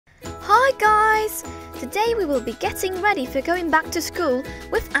Hi guys! Today we will be getting ready for going back to school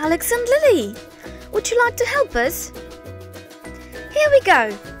with Alex and Lily. Would you like to help us? Here we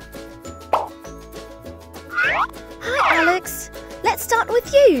go! Hi Alex! Let's start with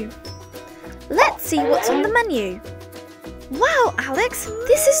you. Let's see what's on the menu. Wow Alex,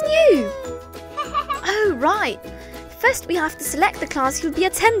 this is new! Oh right! First we have to select the class you'll be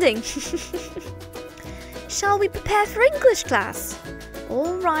attending. Shall we prepare for English class?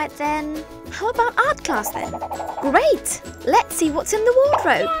 Alright then. How about art class then? Great! Let's see what's in the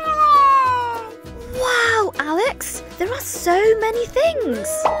wardrobe. Wow, Alex! There are so many things!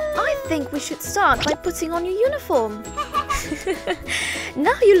 I think we should start by putting on your uniform.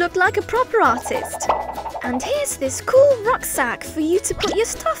 Now you look like a proper artist. And here's this cool rucksack for you to put your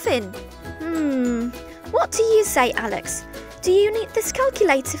stuff in. What do you say, Alex? Do you need this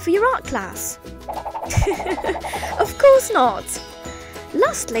calculator for your art class? Of course not!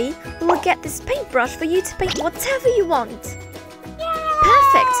 Lastly, we'll get this paintbrush for you to paint whatever you want.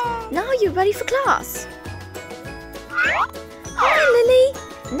 Perfect! Now you're ready for class. Hi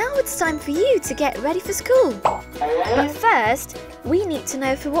Lily! Now it's time for you to get ready for school. But first, we need to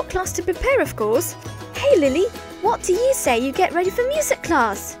know for what class to prepare, of course. Hey Lily, what do you say you get ready for music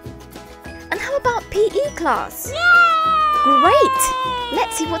class? And how about PE class? Great!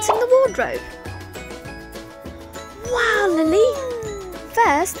 Let's see what's in the wardrobe. Wow, Lily!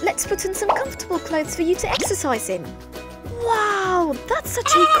 First, let's put on some comfortable clothes for you to exercise in. Wow, that's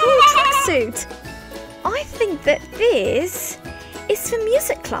such a cool tracksuit! I think that this is for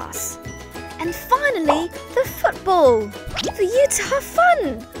music class. And finally, the football, for you to have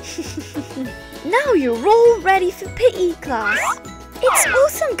fun! Now you're all ready for PE class. It's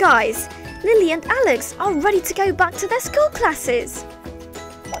awesome, guys! Lily and Alex are ready to go back to their school classes.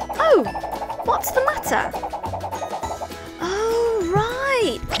 Oh, what's the matter? Oh,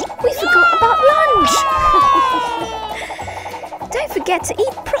 right! We forgot about lunch! Don't forget to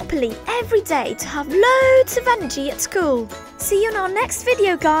eat properly every day to have loads of energy at school. See you in our next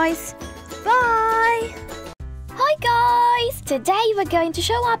video, guys. Bye! Hi guys! Today we're going to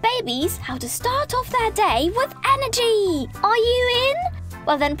show our babies how to start off their day with energy. Are you in?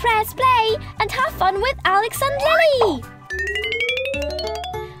 Well then press play and have fun with Alex and Lily.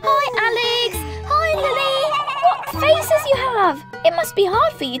 Hi Alex! Hi Lily! What faces you have! It must be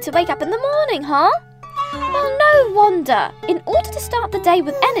hard for you to wake up in the morning, huh? Well, no wonder. In order to start the day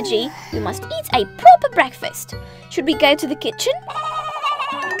with energy, we must eat a proper breakfast. Should we go to the kitchen?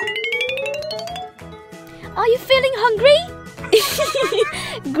 Are you feeling hungry?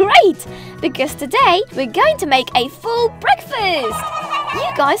 Great! Because today we're going to make a full breakfast!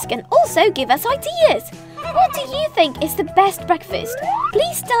 You guys can also give us ideas. What do you think is the best breakfast?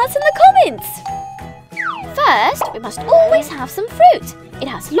 Please tell us in the comments. First, we must always have some fruit. It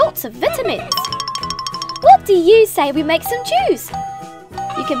has lots of vitamins. What do you say we make some juice?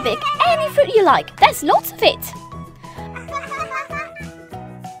 You can pick any fruit you like. There's lots of it.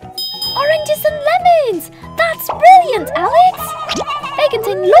 Oranges and lemons! That's brilliant, Alex! They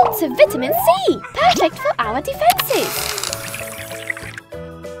contain lots of vitamin C, perfect for our defences.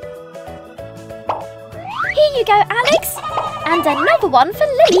 Here you go, Alex! And another one for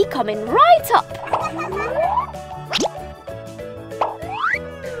Lily coming right up.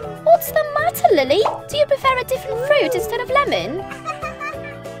 What's the matter, Lily? Do you prefer a different fruit instead of lemon?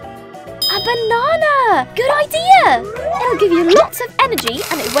 A banana! Good idea! It'll give you lots of energy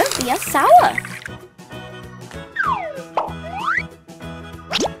and it won't be as sour.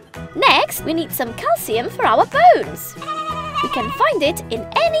 Next, we need some calcium for our bones. We can find it in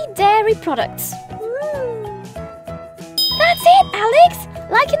any dairy products. That's it, Alex!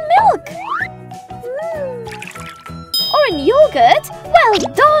 Like in milk! Or in yogurt! Well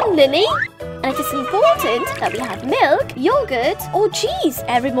done, Lily! And it is important that we have milk, yogurt or cheese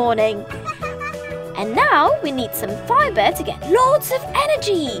every morning. And now we need some fibre to get lots of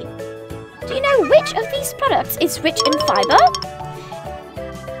energy. Do you know which of these products is rich in fibre?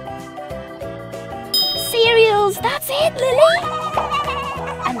 Cereals, that's it, Lily!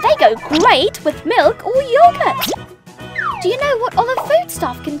 And they go great with milk or yogurt. Do you know what other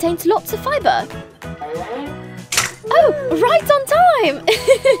foodstuff contains lots of fibre? Oh, right on time!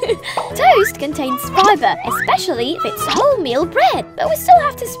 Toast contains fibre, especially if it's wholemeal bread. But we still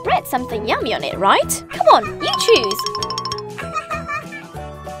have to spread something yummy on it, right? Come on, you choose!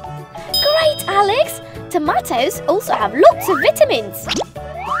 Great, Alex! Tomatoes also have lots of vitamins.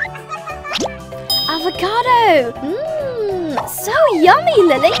 Avocado! So yummy,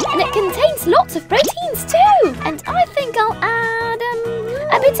 Lily! And it contains lots of proteins too! And I think I'll add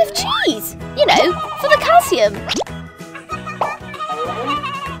a bit of cheese, you know, for the calcium.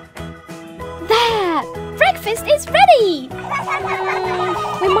 is ready!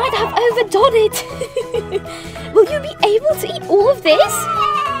 We might have overdone it. Will you be able to eat all of this?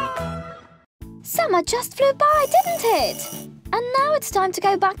 Summer just flew by, didn't it? And now it's time to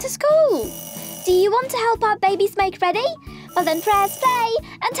go back to school. Do you want to help our babies make ready? Well then press play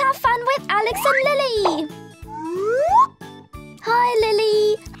and have fun with Alex and Lily. Hi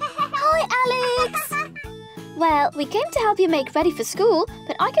Lily. Hi Alex. Well, we came to help you make ready for school,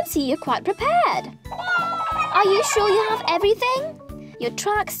 but I can see you're quite prepared. Are you sure you have everything? Your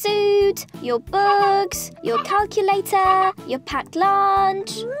tracksuit, your books, your calculator, your packed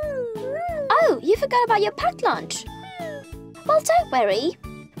lunch. Oh, you forgot about your packed lunch. Well, don't worry.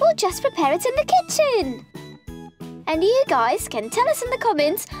 We'll just prepare it in the kitchen. And you guys can tell us in the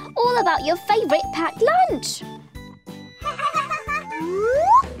comments all about your favourite packed lunch.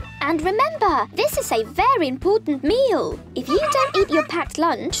 And remember, this is a very important meal. If you don't eat your packed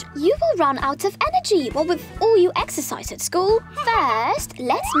lunch, you will run out of energy with all your exercise at school. First,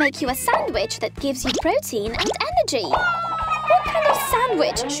 let's make you a sandwich that gives you protein and energy. What kind of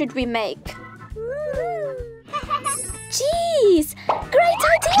sandwich should we make? Geez, great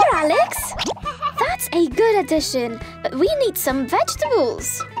idea, Alex! That's a good addition, but we need some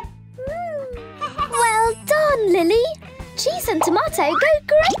vegetables. Well done, Lily! Cheese and tomato go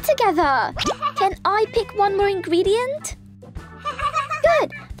great together. Can I pick one more ingredient?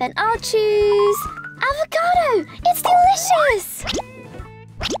 Good, then I'll choose avocado. It's delicious!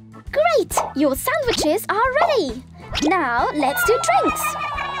 Great, your sandwiches are ready. Now let's do drinks.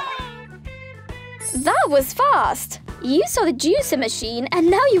 That was fast. You saw the juicer machine and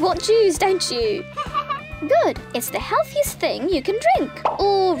now you want juice, don't you? Good, it's the healthiest thing you can drink.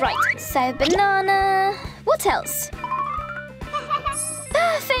 All right, so banana. What else?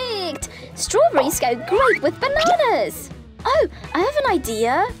 Perfect! Strawberries go great with bananas. Oh, I have an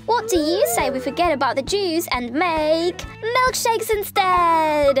idea. What do you say we forget about the juice and make milkshakes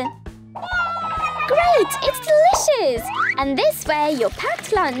instead? Great! It's delicious! And this way your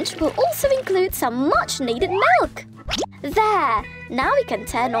packed lunch will also include some much-needed milk. There! Now we can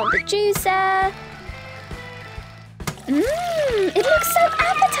turn on the juicer. It looks so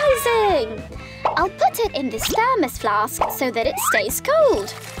appetizing! I'll put it in this thermos flask so that it stays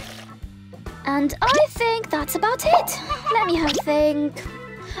cold. And I think that's about it. Let me have a think.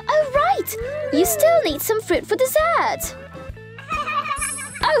 Oh, right! You still need some fruit for dessert.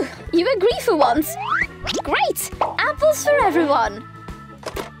 Oh, you agree for once. Great! Apples for everyone.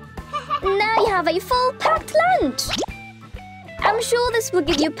 Now you have a full packed lunch. I'm sure this will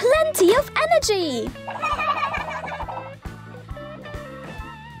give you plenty of energy.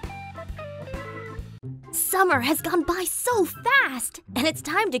 Summer has gone by so fast, and it's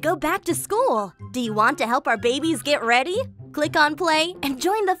time to go back to school. Do you want to help our babies get ready? Click on play and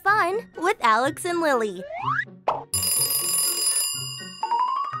join the fun with Alex and Lily.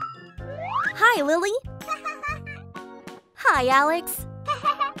 Hi, Lily. Hi, Alex.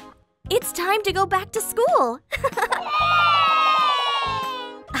 It's time to go back to school.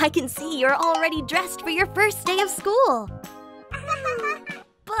 I can see you're already dressed for your first day of school.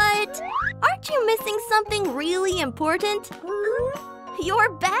 But aren't you missing something really important? Your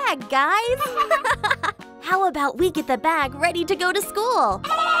bag, guys! How about we get the bag ready to go to school?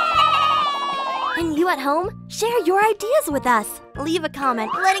 And you at home, share your ideas with us. Leave a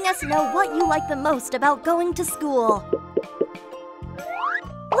comment letting us know what you like the most about going to school.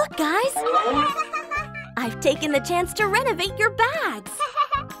 Look, guys! I've taken the chance to renovate your bags.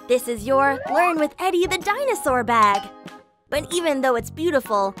 This is your Learn with Eddie the Dinosaur bag. But even though it's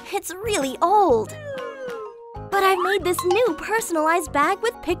beautiful, it's really old. But I've made this new personalized bag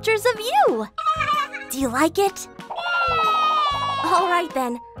with pictures of you. Do you like it? All right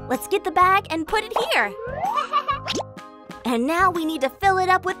then, let's get the bag and put it here. And now we need to fill it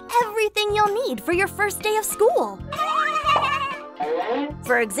up with everything you'll need for your first day of school.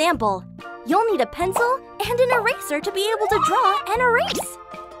 For example, you'll need a pencil and an eraser to be able to draw and erase.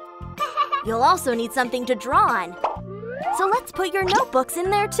 You'll also need something to draw on. So let's put your notebooks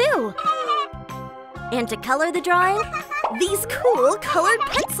in there too. And to color the drawing, these cool colored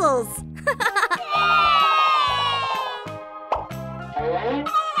pencils.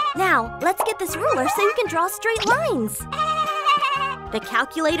 Now, let's get this ruler so you can draw straight lines. The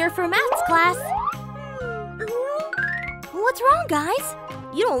calculator for maths class. What's wrong, guys?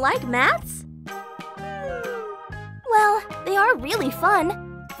 You don't like maths? Well, they are really fun.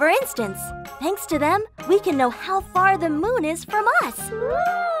 For instance, thanks to them, we can know how far the moon is from us.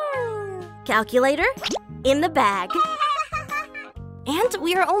 Calculator, in the bag. And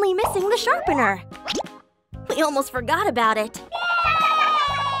we are only missing the sharpener. We almost forgot about it.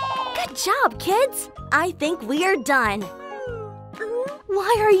 Good Good job, kids! I think we are done.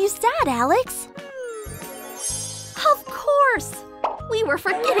 Why are you sad, Alex? Of course! We were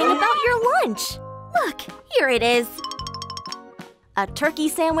forgetting about your lunch. Look, here it is. A turkey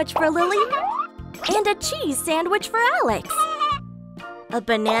sandwich for Lily and a cheese sandwich for Alex. A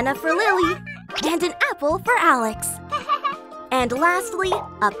banana for Lily and an apple for Alex. And lastly,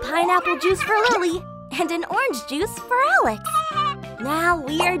 a pineapple juice for Lily and an orange juice for Alex. Now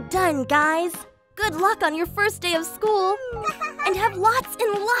we are done, guys. Good luck on your first day of school and have lots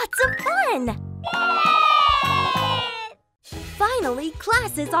and lots of fun. Finally,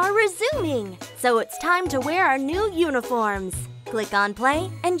 classes are resuming, so it's time to wear our new uniforms. Click on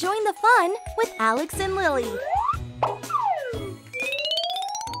play and join the fun with Alex and Lily.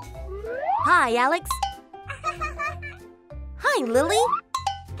 Hi, Alex. Hi, Lily.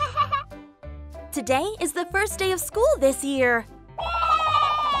 Today is the first day of school this year.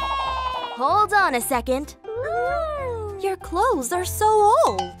 Hold on a second. Your clothes are so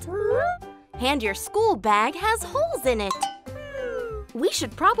old. And your school bag has holes in it. We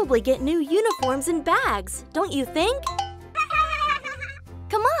should probably get new uniforms and bags, don't you think?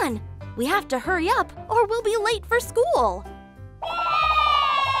 Come on, we have to hurry up or we'll be late for school.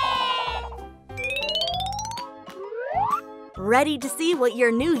 Ready to see what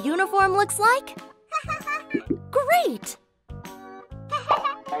your new uniform looks like? Great!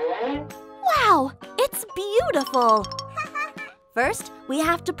 Wow, it's beautiful! First, we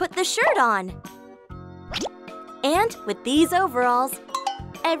have to put the shirt on. And with these overalls,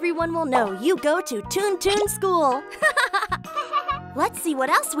 everyone will know you go to Toon Toon School. Let's see what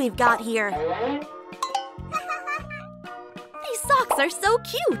else we've got here. These socks are so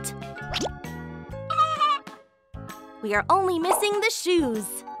cute. We are only missing the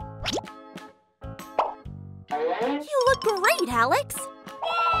shoes. You look great, Alex.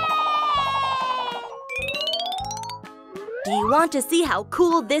 Do you want to see how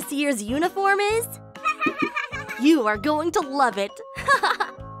cool this year's uniform is? You are going to love it.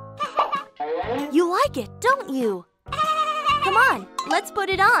 You like it, don't you? Come on, let's put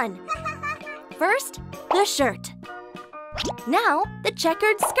it on. First, the shirt. Now, the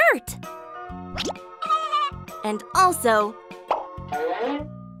checkered skirt. And also,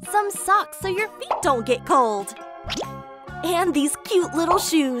 some socks so your feet don't get cold. And these cute little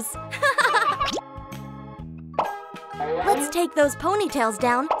shoes. Let's take those ponytails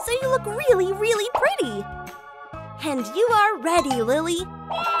down so you look really, really pretty. And you are ready, Lily.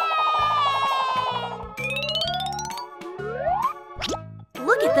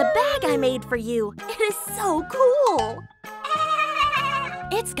 Look at the bag I made for you. It is so cool.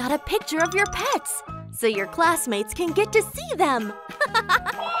 It's got a picture of your pets, so your classmates can get to see them.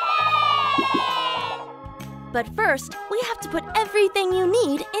 But first, we have to put everything you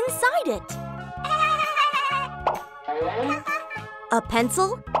need inside it. A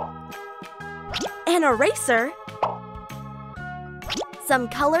pencil, an eraser, some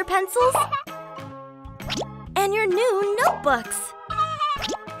color pencils, and your new notebooks.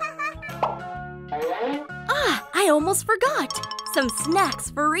 Ah, I almost forgot. Some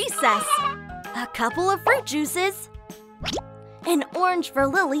snacks for recess, a couple of fruit juices, an orange for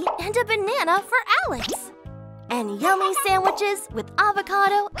Lily and a banana for Alex, and yummy sandwiches with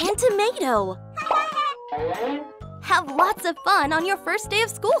avocado and tomato. Have lots of fun on your first day of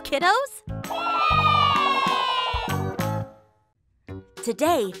school, kiddos!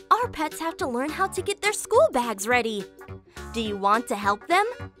 Today, our pets have to learn how to get their school bags ready. Do you want to help them?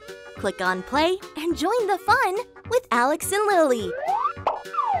 Click on play and join the fun with Alex and Lily.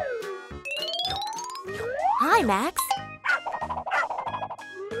 Hi, Max.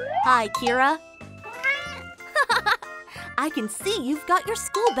 Hi, Kira. I can see you've got your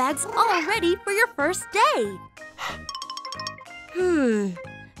school bags all ready for your first day.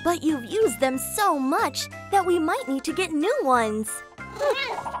 But you've used them so much that we might need to get new ones.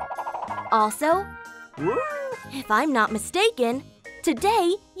 Also, if I'm not mistaken,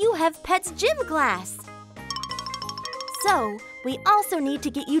 today you have Pet's gym class. So, we also need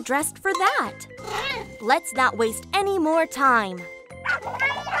to get you dressed for that. Let's not waste any more time.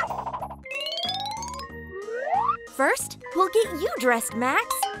 First, we'll get you dressed, Max.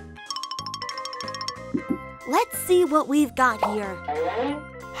 Let's see what we've got here.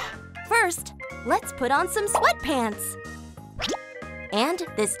 First, let's put on some sweatpants. And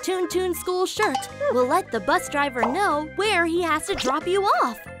this Toon Toon school shirt will let the bus driver know where he has to drop you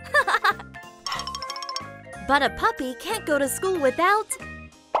off. But a puppy can't go to school without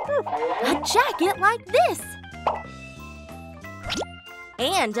a jacket like this.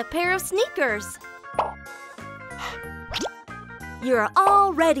 And a pair of sneakers. You're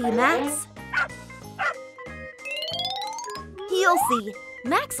all ready, Max. You'll see,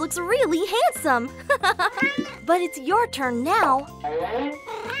 Max looks really handsome. But it's your turn now.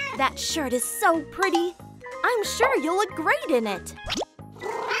 That shirt is so pretty. I'm sure you'll look great in it.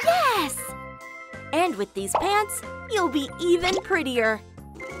 Yes! And with these pants, you'll be even prettier.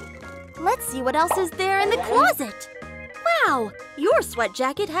 Let's see what else is there in the closet. Wow, your sweat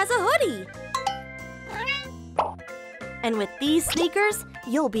jacket has a hoodie. And with these sneakers,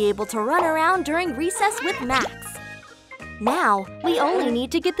 you'll be able to run around during recess with Max. Now, we only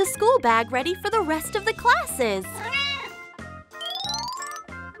need to get the school bag ready for the rest of the classes.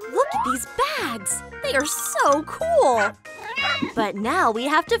 Look at these bags! They are so cool! But now we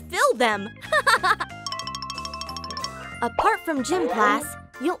have to fill them! Apart from gym class,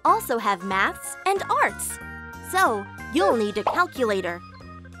 you'll also have maths and arts. So, you'll need a calculator.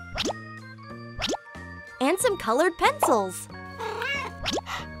 And some colored pencils.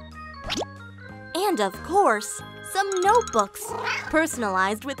 And of course, some notebooks,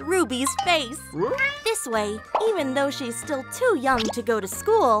 personalized with Ruby's face. This way, even though she's still too young to go to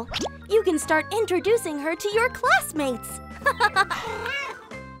school, you can start introducing her to your classmates.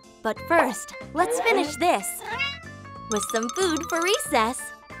 But first, let's finish this with some food for recess.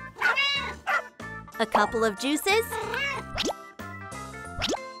 A couple of juices.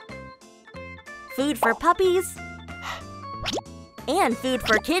 Food for puppies. And food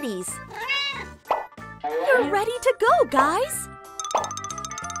for kitties. You're ready to go, guys!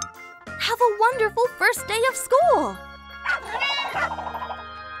 Have a wonderful first day of school!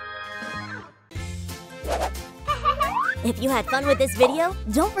 If you had fun with this video,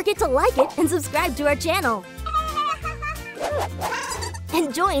 don't forget to like it and subscribe to our channel.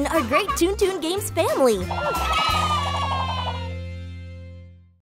 And join our great Toon Toon Games family!